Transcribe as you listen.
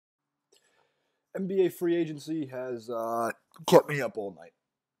NBA free agency has kept me up all night.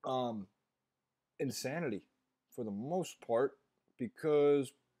 Insanity for the most part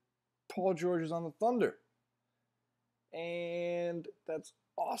because Paul George is on the Thunder. And that's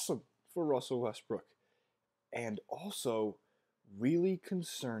awesome for Russell Westbrook. And also really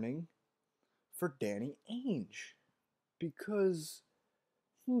concerning for Danny Ainge. Because,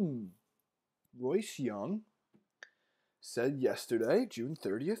 Royce Young said yesterday, June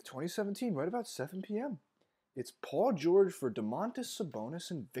 30th, 2017, right about 7 p.m., it's Paul George for Domantas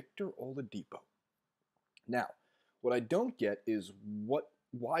Sabonis and Victor Oladipo. Now, what I don't get is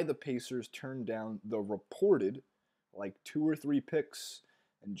why the Pacers turned down the reported 2 or 3 picks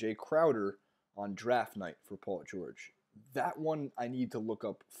and Jay Crowder on draft night for Paul George. That one I need to look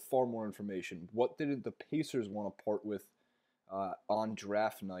up far more information. What did the Pacers want to part with on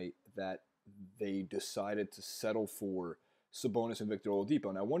draft night that they decided to settle for Sabonis and Victor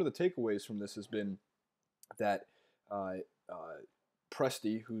Oladipo? Now, one of the takeaways from this has been that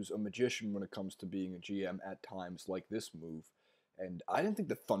Presti, who's a magician when it comes to being a GM at times, like this move. And I didn't think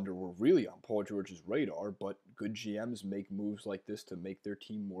the Thunder were really on Paul George's radar, but good GMs make moves like this to make their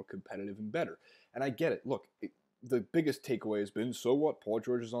team more competitive and better. And I get it. Look, the biggest takeaway has been, so what? Paul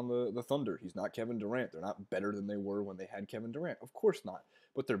George is on the Thunder. He's not Kevin Durant. They're not better than they were when they had Kevin Durant. Of course not.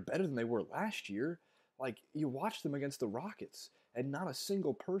 But they're better than they were last year. You watched them against the Rockets, and not a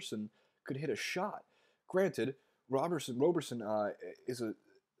single person could hit a shot. Granted, Roberson is a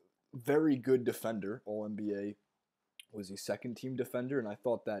very good defender, All-NBA. Was he second-team defender? And I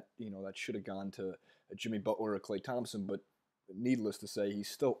thought that, that should have gone to Jimmy Butler or Klay Thompson, but needless to say, he's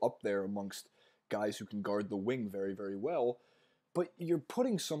still up there amongst guys who can guard the wing very, very well. But you're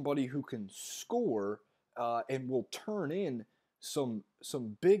putting somebody who can score and will turn in some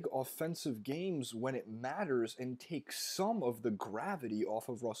big offensive games when it matters and take some of the gravity off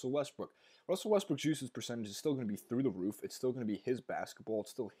of Russell Westbrook. Russell Westbrook's usage percentage is still going to be through the roof. It's still going to be his basketball.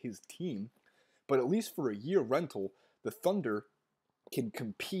 It's still his team. But at least for a year rental, the Thunder can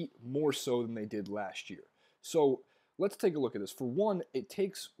compete more so than they did last year. So let's take a look at this. For one, it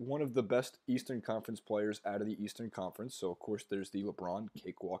takes one of the best Eastern Conference players out of the Eastern Conference. So, of course, there's the LeBron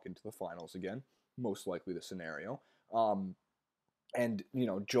cakewalk into the finals again, most likely the scenario. And,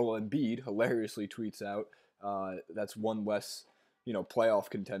 Joel Embiid hilariously tweets out that's one less, playoff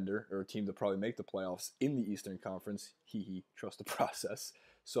contender or a team to probably make the playoffs in the Eastern Conference. Trust the process.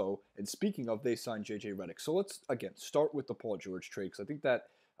 So, and speaking of, they signed J.J. Redick. So let's, again, start with the Paul George trade, because I think that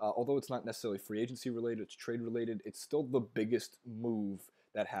although it's not necessarily free agency related, it's trade related, it's still the biggest move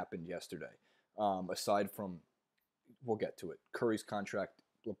that happened yesterday. Aside from, we'll get to it, Curry's contract,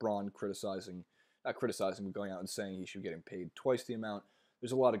 LeBron not criticizing, but going out and saying he should be getting paid twice the amount.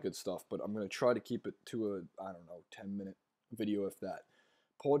 There's a lot of good stuff, but I'm going to try to keep it to a, 10-minute video if that.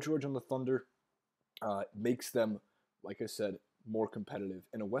 Paul George on the Thunder makes them, like I said, more competitive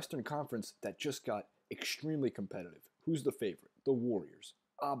in a Western Conference that just got extremely competitive. Who's the favorite? The Warriors,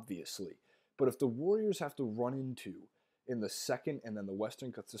 obviously. But if the Warriors have to run into in the second and then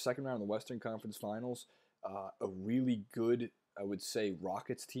the second round of the Western Conference Finals, a really good, I would say,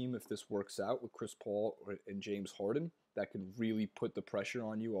 Rockets team, if this works out with Chris Paul and James Harden, that can really put the pressure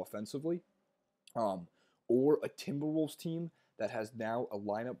on you offensively, or a Timberwolves team that has now a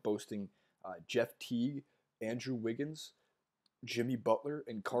lineup boasting Jeff Teague, Andrew Wiggins, Jimmy Butler,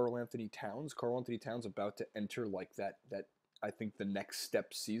 and Karl Anthony Towns. Karl Anthony Towns about to enter that I think the next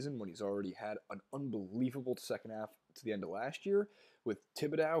step season when he's already had an unbelievable second half to the end of last year with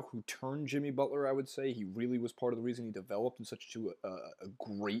Thibodeau, who turned Jimmy Butler, I would say. He really was part of the reason he developed in such a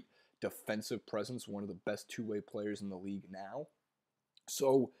great defensive presence, one of the best two-way players in the league now.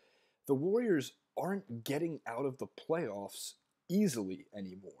 So the Warriors aren't getting out of the playoffs easily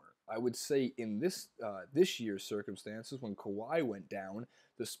anymore. I would say in this year's circumstances, when Kawhi went down,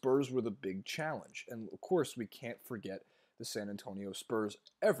 the Spurs were the big challenge. And, of course, we can't forget the San Antonio Spurs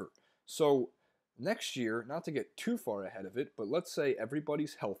ever. So next year, not to get too far ahead of it, but let's say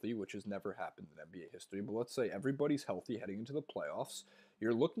everybody's healthy, which has never happened in NBA history, but let's say everybody's healthy heading into the playoffs,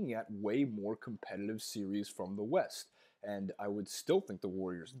 you're looking at way more competitive series from the West. And I would still think the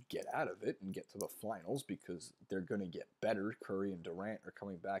Warriors get out of it and get to the finals because they're going to get better. Curry and Durant are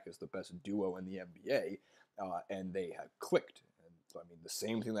coming back as the best duo in the NBA, and they have clicked. And, the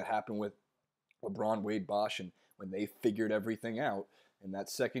same thing that happened with LeBron, Wade, Bosh, and when they figured everything out in that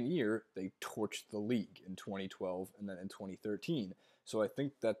second year, they torched the league in 2012 and then in 2013. So I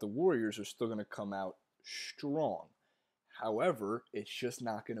think that the Warriors are still going to come out strong. However, it's just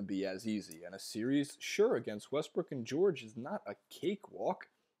not going to be as easy. And a series, sure, against Westbrook and George is not a cakewalk.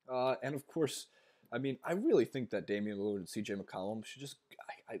 And of course, I really think that Damian Lillard and CJ McCollum should just,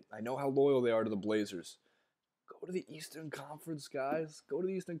 I know how loyal they are to the Blazers. Go to the Eastern Conference, guys. Go to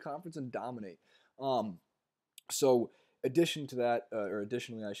the Eastern Conference and dominate. Um, so, addition to that, or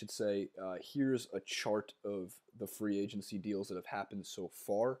additionally, I should say, here's a chart of the free agency deals that have happened so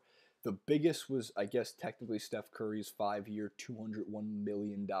far. The biggest was, I guess, technically Steph Curry's 5-year, $201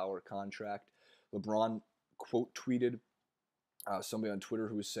 million contract. LeBron quote tweeted somebody on Twitter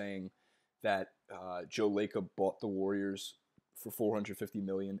who was saying that Joe Lacob bought the Warriors for $450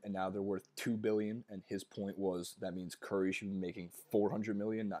 million, and now they're worth $2 billion. And his point was that means Curry should be making $400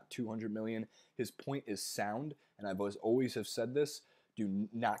 million, not $200 million. His point is sound, and I've always have said this: do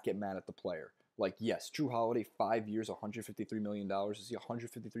not get mad at the player. Like, yes, Jrue Holiday, 5 years, $153 million. Is he a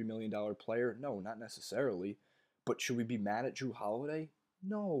 $153 million player? No, not necessarily. But should we be mad at Jrue Holiday?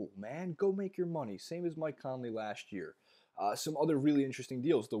 No, man. Go make your money. Same as Mike Conley last year. Some other really interesting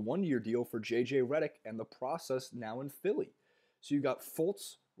deals. The 1-year deal for J.J. Redick and the process now in Philly. So you got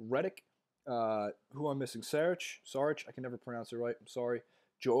Fultz, Redick, who I'm missing, Saric, I can never pronounce it right, I'm sorry,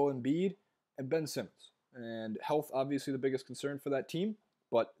 Joel Embiid, and Ben Simmons. And health, obviously the biggest concern for that team,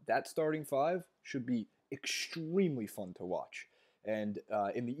 but that starting five should be extremely fun to watch. And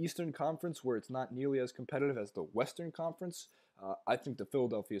in the Eastern Conference, where it's not nearly as competitive as the Western Conference, I think the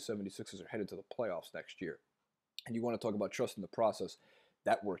Philadelphia 76ers are headed to the playoffs next year. And you want to talk about trusting the process,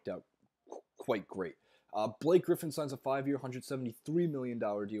 that worked out quite great. Blake Griffin signs a 5-year, $173 million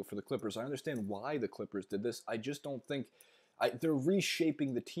deal for the Clippers. I understand why the Clippers did this. I just don't think they're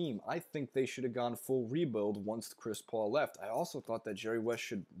reshaping the team. I think they should have gone full rebuild once Chris Paul left. I also thought that Jerry West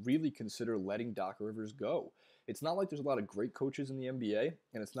should really consider letting Doc Rivers go. It's not like there's a lot of great coaches in the NBA,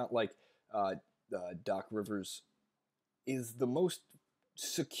 and it's not like Doc Rivers is the most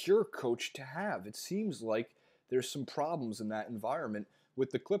secure coach to have. It seems like there's some problems in that environment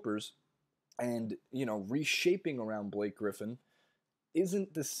with the Clippers. And, reshaping around Blake Griffin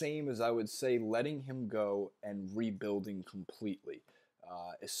isn't the same as, I would say, letting him go and rebuilding completely,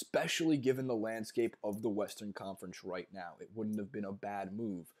 especially given the landscape of the Western Conference right now. It wouldn't have been a bad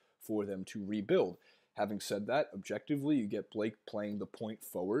move for them to rebuild. Having said that, objectively, you get Blake playing the point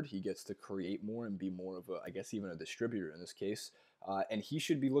forward. He gets to create more and be more of I guess even a distributor in this case. And he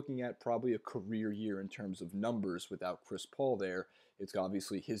should be looking at probably a career year in terms of numbers without Chris Paul there. It's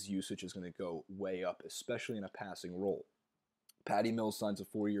obviously his usage is going to go way up, especially in a passing role. Patty Mills signs a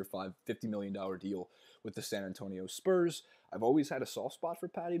 4-year, $50 million deal with the San Antonio Spurs. I've always had a soft spot for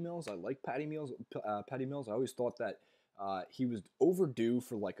Patty Mills. I like Patty Mills. I always thought that he was overdue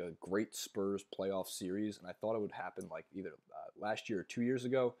for like a great Spurs playoff series, and I thought it would happen like either last year or 2 years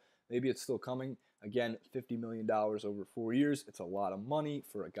ago. Maybe it's still coming. Again, $50 million over 4 years. It's a lot of money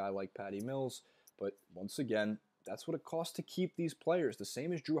for a guy like Patty Mills, but once again, that's what it costs to keep these players. The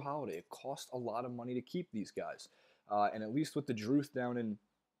same as Jrue Holiday. It costs a lot of money to keep these guys. And at least with the Druth down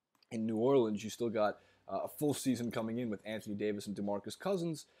in New Orleans, you still got a full season coming in with Anthony Davis and DeMarcus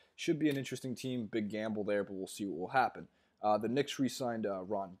Cousins. Should be an interesting team. Big gamble there, but we'll see what will happen. The Knicks re-signed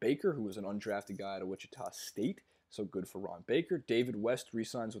Ron Baker, who was an undrafted guy out of Wichita State. So good for Ron Baker. David West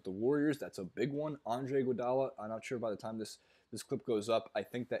re-signs with the Warriors. That's a big one. Andre Iguodala, I'm not sure by the time this clip goes up, I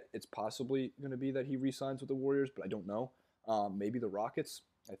think that it's possibly going to be that he re-signs with the Warriors, but I don't know. Maybe the Rockets.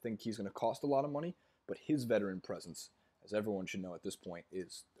 I think he's going to cost a lot of money, but his veteran presence, as everyone should know at this point,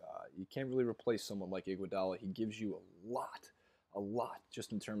 is you can't really replace someone like Iguodala. He gives you a lot,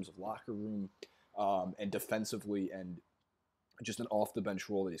 just in terms of locker room and defensively, and just an off-the-bench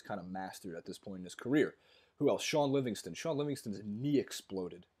role that he's kind of mastered at this point in his career. Who else? Sean Livingston. Sean Livingston's knee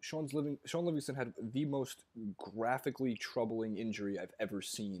exploded. Sean Livingston had the most graphically troubling injury I've ever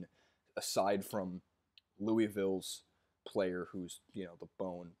seen, aside from Louisville's player who's, the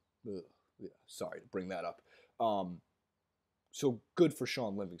bone. Ugh, yeah, sorry to bring that up. So good for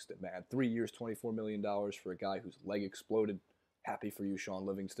Sean Livingston, man. 3 years, $24 million for a guy whose leg exploded. Happy for you, Sean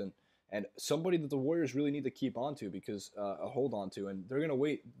Livingston. And somebody that the Warriors really need to keep on to because hold on to, and they're going to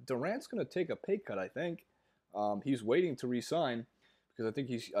wait. Durant's going to take a pay cut, I think. He's waiting to re-sign because I think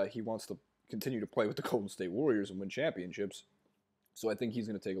he wants to continue to play with the Golden State Warriors and win championships. So I think he's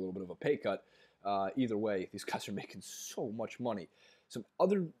going to take a little bit of a pay cut. Either way, these guys are making so much money. Some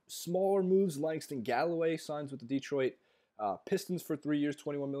other smaller moves: Langston Galloway signs with the Detroit Pistons for 3 years,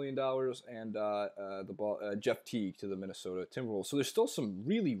 $21 million, and Jeff Teague to the Minnesota Timberwolves. So there's still some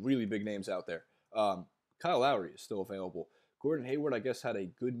really, really big names out there. Kyle Lowry is still available. Gordon Hayward, I guess, had a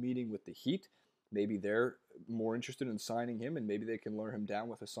good meeting with the Heat. Maybe they're more interested in signing him, and maybe they can lure him down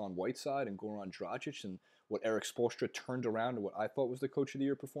with Hassan Whiteside and Goran Dragic, and what Eric Spoelstra turned around to what I thought was the Coach of the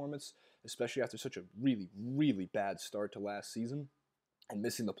Year performance, especially after such a really, really bad start to last season and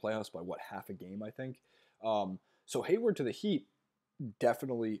missing the playoffs by, half a game, I think. So Hayward to the Heat,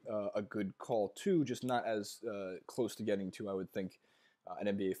 definitely a good call too, just not as close to getting to, I would think, an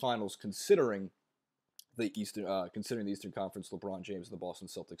NBA Finals, considering the Eastern Conference, LeBron James and the Boston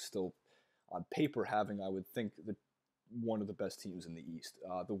Celtics still on paper having, I would think, one of the best teams in the East.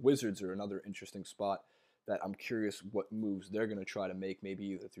 The Wizards are another interesting spot that I'm curious what moves they're going to try to make, maybe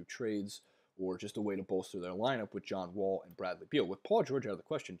either through trades or just a way to bolster their lineup with John Wall and Bradley Beal. With Paul George out of the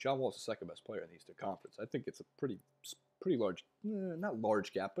question, John Wall is the second best player in the Eastern Conference. I think it's a pretty large, not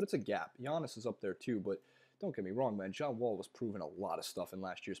large gap, but it's a gap. Giannis is up there too, but don't get me wrong, man. John Wall was proving a lot of stuff in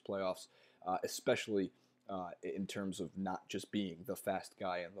last year's playoffs, especially in terms of not just being the fast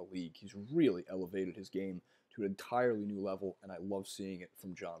guy in the league. He's really elevated his game to an entirely new level, and I love seeing it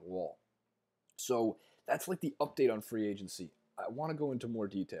from John Wall. So that's like the update on free agency. I want to go into more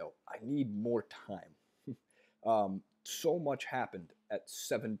detail. I need more time. So much happened at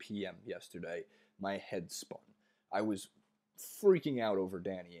 7 p.m. yesterday. My head spun. I was freaking out over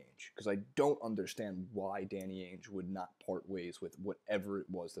Danny Ainge because I don't understand why Danny Ainge would not part ways with whatever it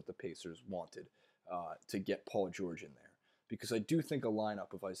was that the Pacers wanted to get Paul George in there. Because I do think a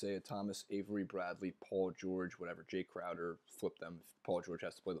lineup of Isaiah Thomas, Avery Bradley, Paul George, whatever, Jay Crowder, flip them if Paul George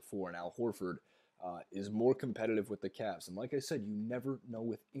has to play the 4, and Al Horford is more competitive with the Cavs. And like I said, you never know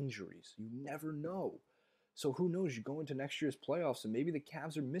with injuries. You never know. So who knows? You go into next year's playoffs and maybe the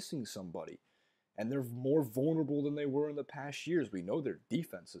Cavs are missing somebody. And they're more vulnerable than they were in the past years. We know their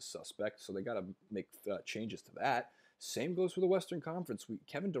defense is suspect, so they got to make changes to that. Same goes for the Western Conference.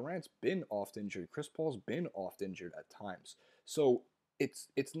 Kevin Durant's been oft injured. Chris Paul's been oft injured at times. So it's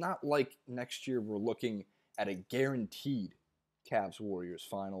not like next year we're looking at a guaranteed Cavs-Warriors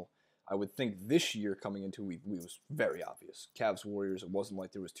final. I would think this year coming into it was very obvious. Cavs-Warriors, it wasn't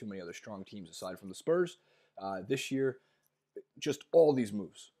like there was too many other strong teams aside from the Spurs. This year, just all these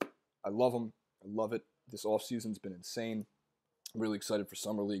moves. I love them. I love it. This offseason's been insane. I'm really excited for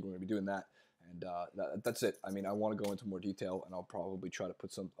Summer League. We're going to be doing that. And that's it. I mean, I want to go into more detail, and I'll probably try to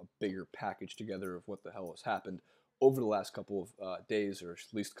put a bigger package together of what the hell has happened over the last couple of days, or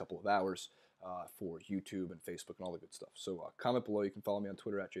at least a couple of hours, for YouTube and Facebook and all the good stuff. So comment below. You can follow me on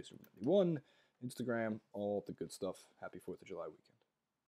Twitter at JaceRubin91, Instagram, all the good stuff. Happy 4th of July weekend.